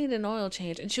needed an oil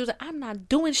change. And she was like, I'm not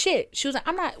doing shit. She was like,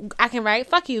 I'm not acting right.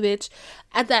 Fuck you, bitch.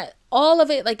 At that, all of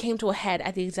it, like, came to a head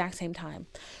at the exact same time.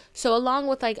 So along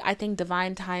with, like, I think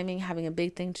divine timing having a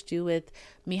big thing to do with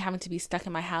me having to be stuck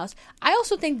in my house, I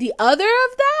also think the other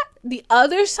side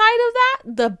of that,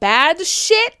 the bad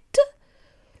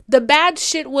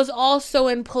shit was also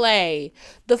in play.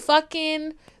 The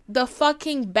fucking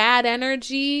bad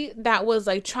energy that was,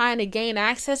 like, trying to gain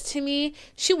access to me,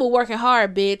 she was working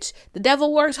hard, bitch. The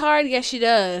devil works hard. Yes, she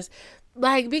does.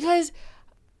 Like, because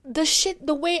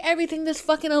the way everything just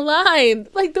fucking aligned,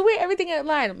 like, the way everything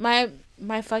aligned, my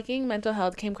fucking mental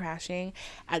health came crashing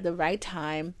at the right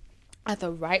time, at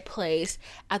the right place,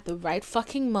 at the right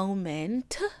fucking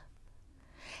moment.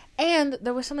 And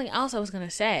there was something else I was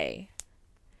gonna say.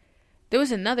 There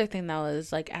was another thing that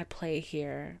was, like, at play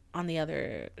here on the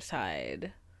other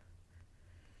side.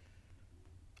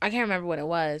 I can't remember what it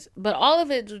was. But all of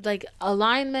it, like,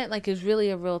 alignment, like, is really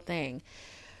a real thing.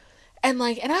 And,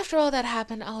 like, and after all that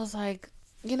happened, I was like,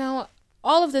 you know,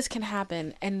 all of this can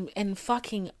happen and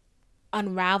fucking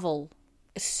unravel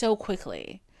so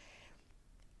quickly.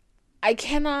 I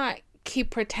cannot keep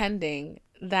pretending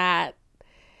that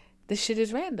this shit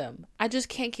is random. I just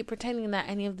can't keep pretending that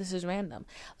any of this is random.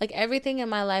 Like, everything in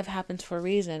my life happens for a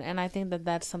reason. And I think that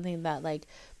that's something that, like,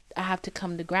 I have to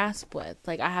come to grasp with.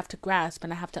 Like, I have to grasp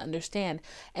and I have to understand.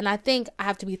 And I think I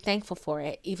have to be thankful for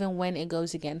it, even when it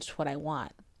goes against what I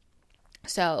want.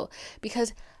 So,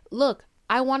 because, look,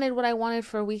 I wanted what I wanted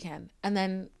for a weekend. And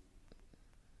then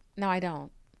now I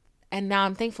don't. And now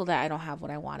I'm thankful that I don't have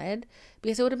what I wanted,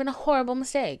 because it would have been a horrible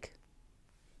mistake.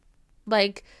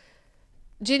 Like,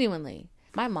 genuinely,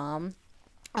 my mom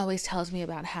always tells me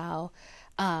about how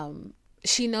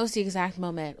she knows the exact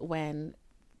moment when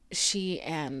she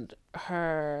and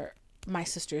my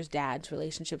sister's dad's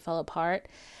relationship fell apart.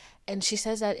 And she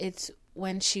says that it's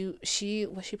when was she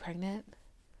pregnant?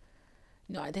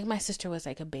 No, I think my sister was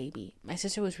like a baby. My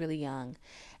sister was really young,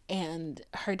 and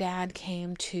her dad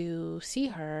came to see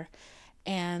her,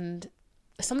 and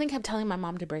something kept telling my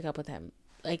mom to break up with him.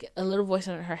 Like, a little voice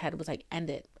in her head was like, end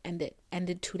it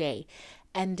today.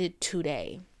 And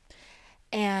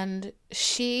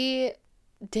she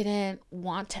didn't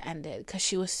want to end it because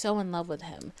she was so in love with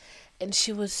him. And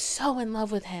she was so in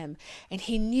love with him. And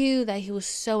he knew that he was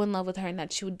so in love with her and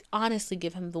that she would honestly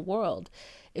give him the world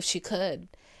if she could.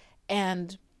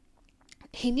 And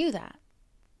he knew that,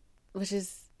 which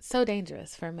is so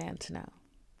dangerous for a man to know.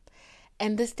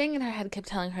 And this thing in her head kept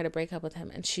telling her to break up with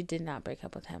him, and she did not break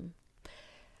up with him.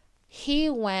 He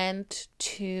went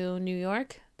to New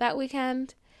York that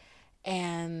weekend,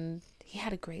 and he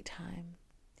had a great time.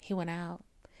 He went out.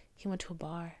 He went to a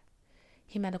bar.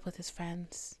 He met up with his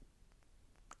friends.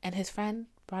 And his friend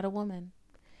brought a woman.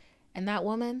 And that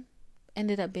woman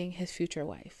ended up being his future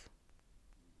wife.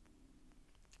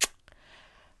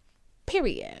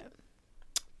 Period.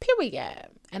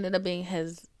 Ended up being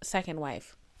his second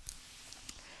wife.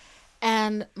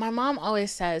 And my mom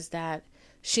always says that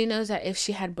she knows that if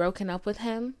she had broken up with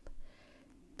him,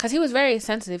 because he was very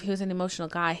sensitive, he was an emotional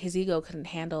guy, his ego couldn't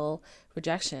handle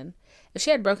rejection. If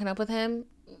she had broken up with him,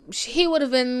 he would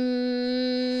have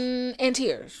been in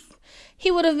tears. He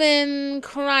would have been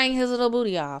crying his little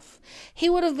booty off. He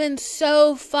would have been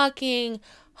so fucking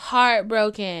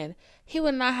heartbroken. He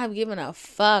would not have given a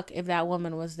fuck if that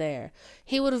woman was there.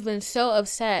 He would have been so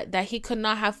upset that he could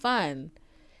not have fun.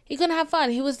 He couldn't have fun.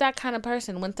 He was that kind of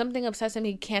person. When something upsets him,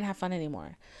 he can't have fun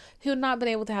anymore. He would not have been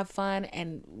able to have fun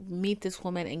and meet this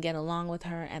woman and get along with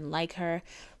her and like her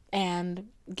and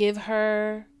give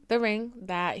her the ring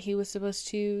that he was supposed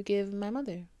to give my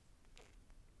mother.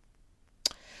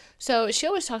 So she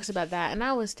always talks about that, and I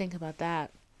always think about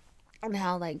that and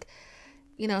how, like,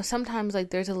 you know, sometimes, like,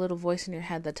 there's a little voice in your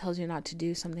head that tells you not to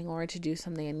do something or to do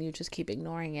something, and you just keep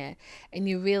ignoring it. And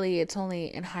it's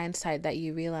only in hindsight that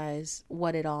you realize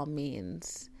what it all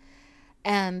means.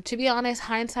 And to be honest,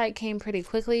 hindsight came pretty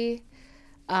quickly.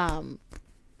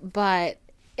 But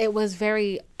it was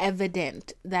very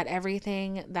evident that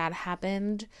everything that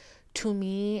happened to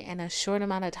me in a short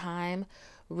amount of time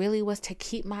really was to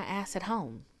keep my ass at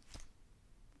home.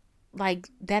 Like,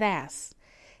 dead ass.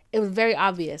 It was very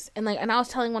obvious. And I was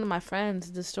telling one of my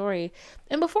friends the story.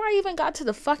 And before I even got to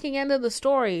the fucking end of the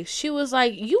story, she was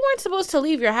like, you weren't supposed to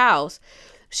leave your house.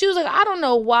 She was like, I don't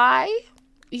know why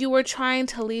you were trying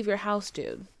to leave your house,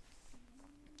 dude.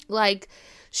 Like,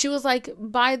 she was like,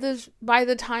 by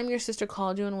the time your sister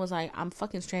called you and was like, I'm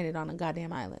fucking stranded on a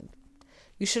goddamn island,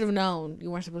 you should have known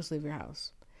you weren't supposed to leave your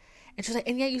house. And she was like,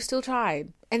 and yet you still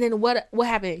tried. And then what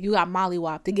happened? You got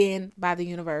mollywopped again by the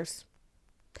universe.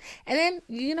 And then,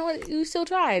 you know what? You still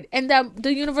tried. And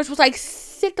the universe was like,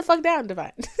 sit the fuck down,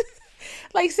 Divine.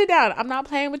 Like, sit down. I'm not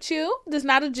playing with you. This is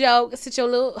not a joke. Sit your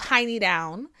little hiney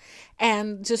down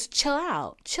and just chill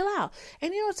out. Chill out.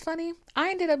 And you know what's funny? I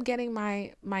ended up getting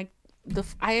I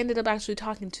ended up actually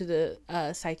talking to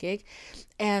the psychic.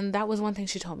 And that was one thing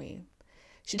she told me.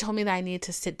 She told me that I needed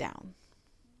to sit down.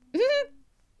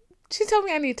 She told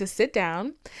me I need to sit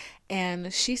down.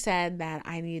 And she said that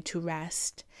I need to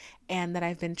rest. And that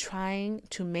I've been trying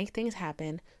to make things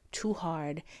happen too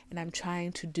hard. And I'm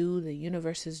trying to do the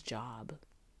universe's job.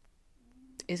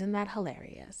 Isn't that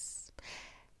hilarious?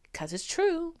 Because it's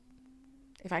true.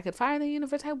 If I could fire the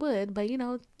universe, I would. But, you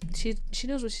know, she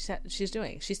knows what she's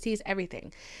doing. She sees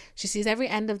everything. She sees every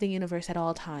end of the universe at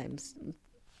all times.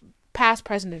 Past,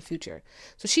 present, and future.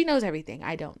 So she knows everything.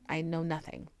 I don't. I know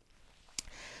nothing.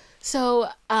 So,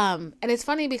 and it's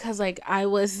funny because, like, I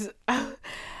was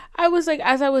like,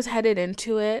 as I was headed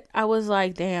into it, I was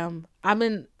like, damn, I've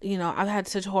had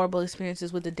such horrible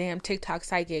experiences with the damn TikTok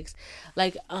psychics,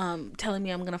 like, telling me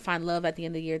I'm going to find love at the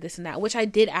end of the year, this and that, which I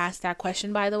did ask that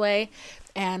question, by the way,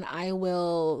 and I'm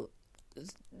going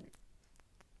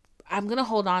to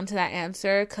hold on to that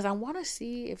answer because I want to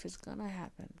see if it's going to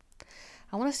happen.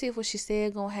 I want to see if what she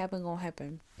said going to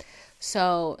happen.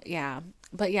 So, yeah.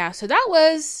 But yeah, so that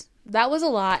was a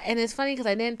lot. And it's funny because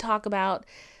I didn't talk about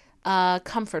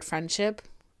comfort friendship.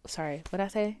 Sorry, what did I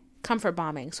say? Comfort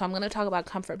bombing. So I'm going to talk about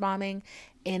comfort bombing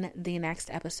in the next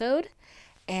episode.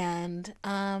 And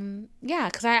yeah,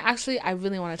 because I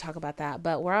really want to talk about that.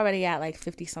 But we're already at like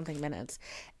 50 something minutes.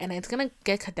 And it's going to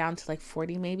get cut down to like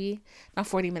 40 maybe. Not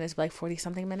 40 minutes, but like 40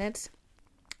 something minutes.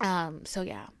 So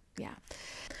yeah.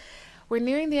 We're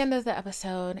nearing the end of the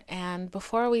episode. And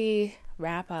before we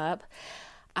wrap up,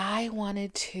 I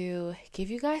wanted to give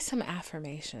you guys some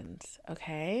affirmations,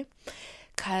 okay?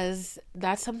 Because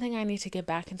that's something I need to get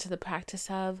back into the practice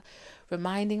of,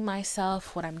 reminding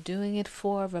myself what I'm doing it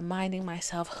for, reminding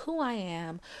myself who I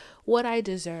am, what I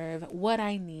deserve, what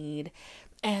I need,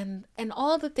 and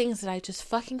all the things that I just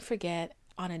fucking forget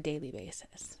on a daily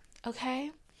basis,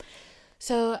 okay?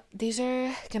 So these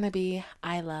are going to be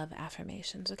I love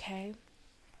affirmations, okay?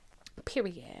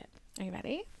 Period. Are you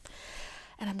ready?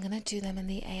 And I'm going to do them in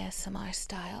the ASMR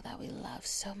style that we love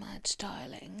so much,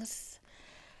 darlings.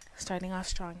 Starting off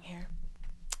strong here.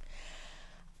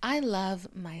 I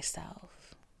love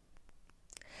myself.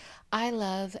 I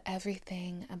love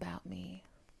everything about me.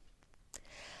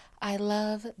 I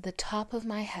love the top of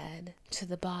my head to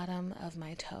the bottom of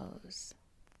my toes.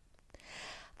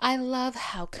 I love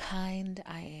how kind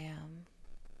I am.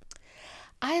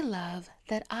 I love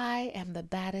that I am the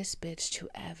baddest bitch to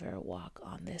ever walk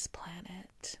on this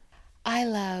planet. I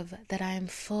love that I am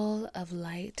full of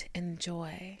light and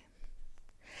joy.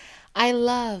 I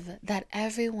love that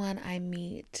everyone I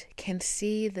meet can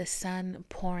see the sun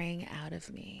pouring out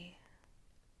of me.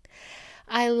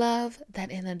 I love that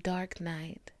in a dark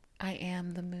night, I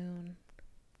am the moon.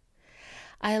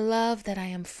 I love that I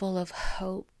am full of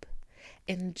hope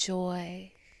and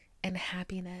joy and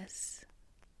happiness.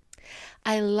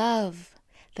 I love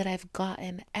that I've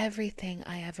gotten everything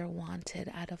I ever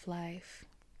wanted out of life.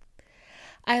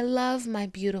 I love my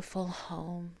beautiful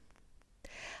home.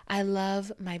 I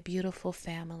love my beautiful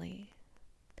family.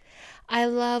 I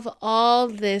love all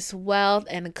this wealth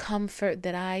and comfort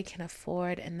that I can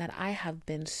afford and that I have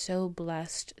been so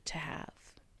blessed to have.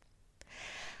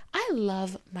 I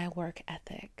love my work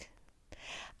ethic.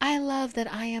 I love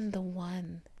that I am the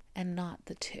one and not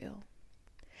the two.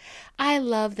 I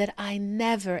love that I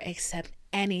never accept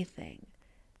anything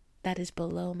that is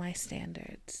below my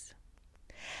standards.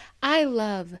 I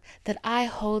love that I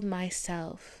hold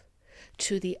myself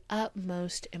to the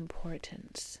utmost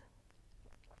importance.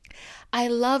 I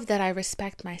love that I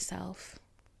respect myself.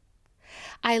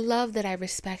 I love that I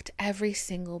respect every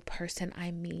single person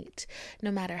I meet, no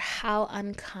matter how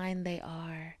unkind they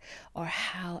are or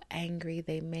how angry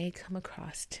they may come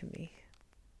across to me.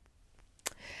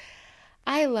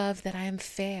 I love that I am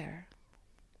fair.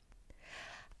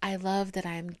 I love that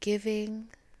I am giving.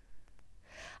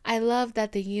 I love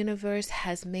that the universe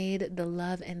has made the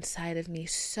love inside of me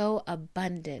so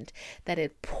abundant that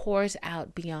it pours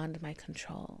out beyond my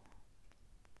control.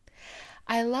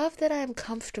 I love that I am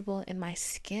comfortable in my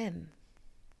skin.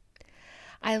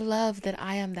 I love that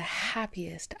I am the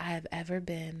happiest I have ever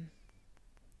been.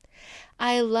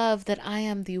 I love that I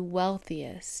am the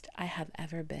wealthiest I have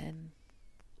ever been.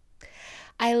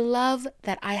 I love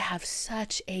that I have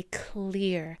such a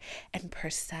clear and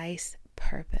precise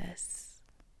purpose.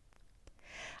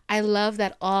 I love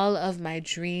that all of my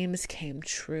dreams came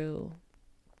true.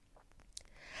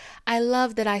 I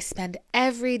love that I spend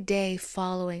every day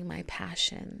following my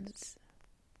passions.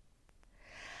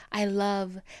 I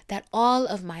love that all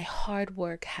of my hard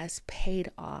work has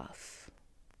paid off.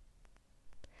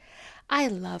 I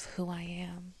love who I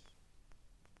am.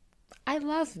 I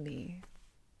love me.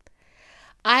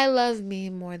 I love me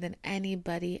more than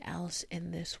anybody else in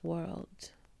this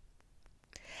world.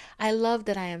 I love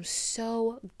that I am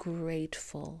so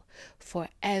grateful for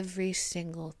every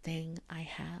single thing I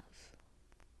have.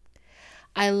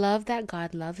 I love that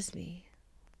God loves me.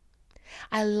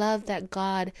 I love that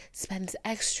God spends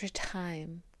extra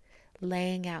time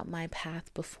laying out my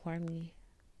path before me.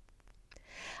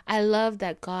 I love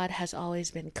that God has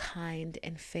always been kind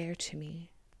and fair to me.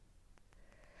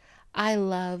 I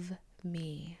love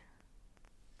me.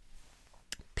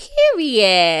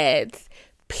 Period.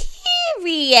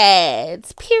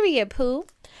 Period, poo.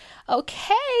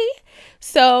 Okay.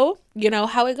 So, you know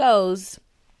how it goes.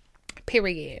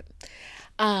 Period.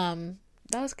 That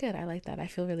was good. I like that. I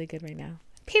feel really good right now.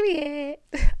 Period.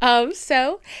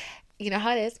 So, you know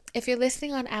how it is. If you're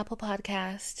listening on Apple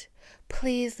Podcast,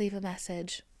 please leave a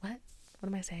message. What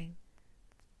am I saying?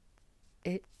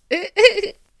 If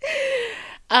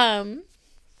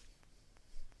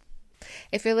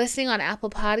you're listening on Apple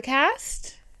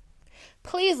Podcast,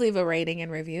 please leave a rating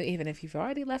and review. Even if you've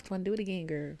already left one, do it again,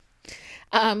 girl.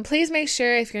 Please make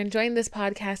sure if you're enjoying this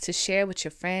podcast to share with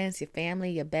your friends, your family,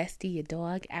 your bestie, your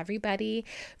dog, everybody,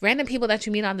 random people that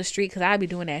you meet on the street, because I'll be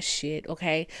doing that shit,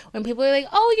 okay? When people are like,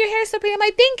 oh, your hair's so pretty, I'm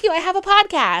like, thank you, I have a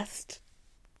podcast.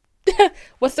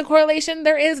 What's the correlation?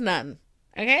 There is none,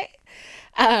 okay?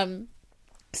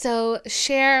 So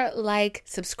share, like,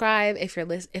 subscribe if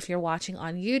you're watching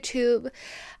on YouTube.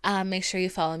 Make sure you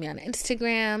follow me on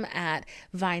Instagram at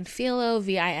Vinefilo,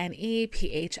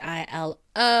 VinePhilo.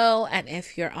 And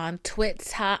if you're on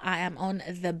Twitter, I am on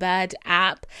the Bud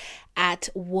app at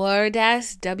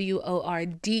Wordes,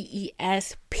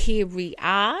 WORDES, period.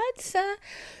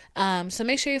 So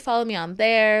make sure you follow me on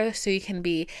there so you can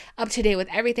be up to date with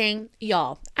everything.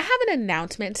 Y'all, I have an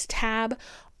announcements tab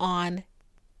on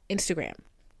Instagram.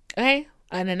 Okay,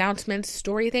 an announcements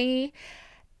story thingy.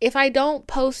 If I don't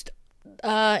post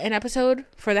an episode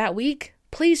for that week,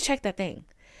 please check that thing,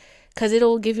 because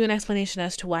it'll give you an explanation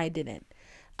as to why I didn't.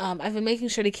 I've been making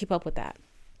sure to keep up with that.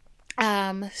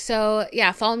 So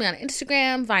yeah, follow me on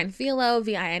Instagram, Vinephilo,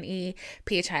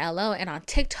 VinePhilo, and on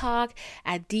TikTok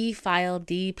at DPhile,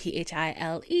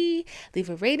 DPhile. Leave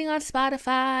a rating on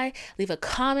Spotify, leave a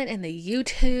comment in the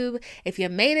YouTube. If you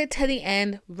made it to the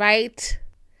end, right?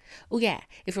 Oh yeah,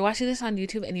 if you're watching this on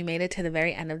YouTube and you made it to the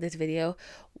very end of this video,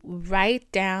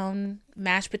 write down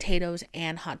mashed potatoes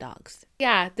and hot dogs.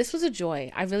 Yeah, this was a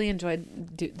joy. I really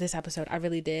enjoyed this episode. I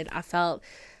really did. I felt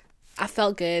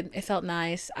good. It felt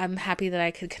nice. I'm happy that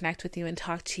I could connect with you and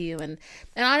talk to you and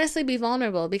honestly be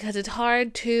vulnerable, because it's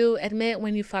hard to admit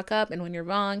when you fuck up and when you're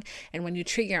wrong and when you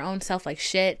treat your own self like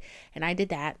shit. And I did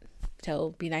that.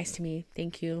 So be nice to me.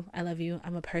 Thank you. I love you.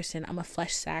 I'm a person. I'm a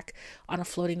flesh sack on a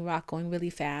floating rock going really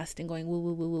fast and going woo,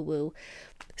 woo, woo, woo, woo.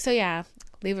 So yeah,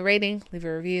 leave a rating, leave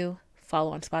a review,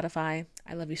 follow on Spotify.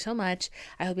 I love you so much.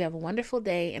 I hope you have a wonderful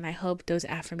day, and I hope those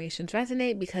affirmations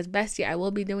resonate, because bestie, I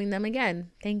will be doing them again.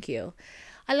 Thank you.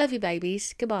 I love you,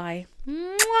 babies. Goodbye.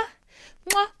 Mwah,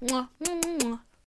 mwah, mwah, mwah.